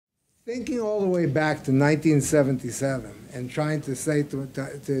Thinking all the way back to 1977 and trying to say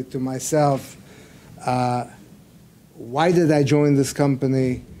to myself, why did I join this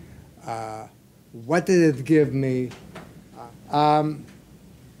company? What did it give me?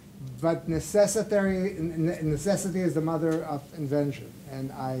 But necessity is the mother of invention.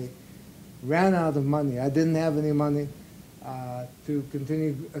 And I ran out of money. I didn't have any money to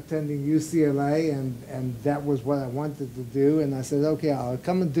continue attending UCLA, and that was what I wanted to do. And I said, okay, I'll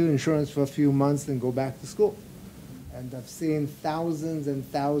come and do insurance for a few months and go back to school. And I've seen thousands and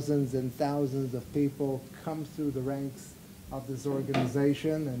thousands and thousands of people come through the ranks of this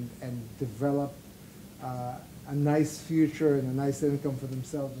organization and develop a nice future and a nice income for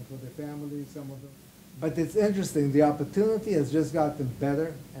themselves and for their families, some of them. But it's interesting, the opportunity has just gotten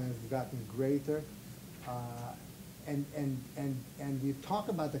better and has gotten greater. And you talk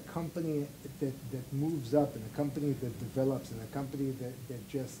about a company that moves up and a company that develops and a company that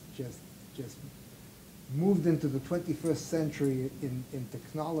just moved into the 21st century in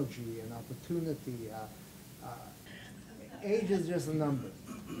technology and opportunity. Age is just a number.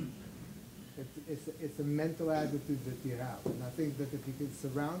 It's a mental attitude that you have. And I think that if you can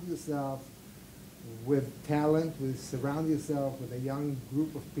surround yourself with talent, surround yourself with a young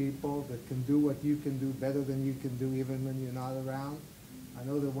group of people that can do what you can do better than you can do even when you're not around, I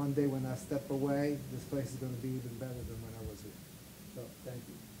know that one day when I step away, this place is going to be even better than when I was here. So, thank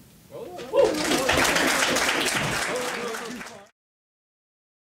you.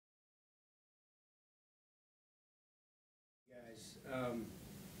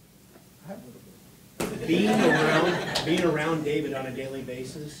 Being around David on a daily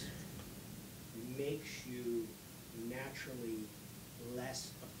basis makes you naturally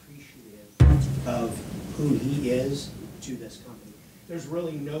less appreciative of who he is to this company. There's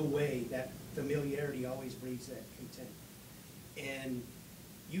really no way that familiarity always breeds that content. And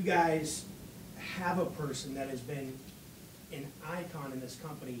you guys have a person that has been an icon in this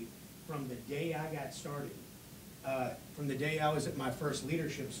company from the day I got started. From the day I was at my first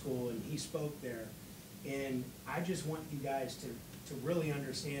leadership school and he spoke there. And I just want you guys to really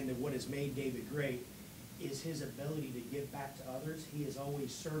understand that what has made David great is his ability to give back to others. He has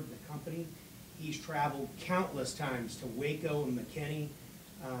always served the company. He's traveled countless times to Waco and McKinney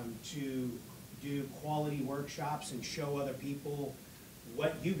to do quality workshops and show other people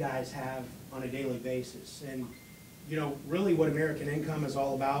what you guys have on a daily basis. And you know, really what American Income is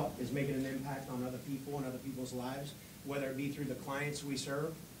all about is making an impact on other people and other people's lives, whether it be through the clients we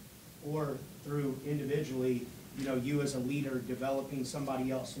serve or through individually, you know, you as a leader developing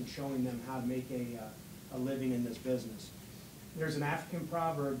somebody else and showing them how to make a living in this business. There's an African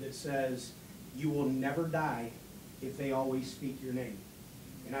proverb that says, you will never die if they always speak your name.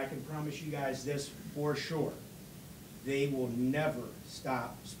 And I can promise you guys this for sure. They will never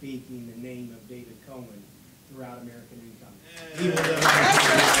stop speaking the name of David Cohen throughout American Income. He will live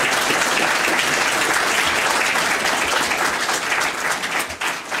on.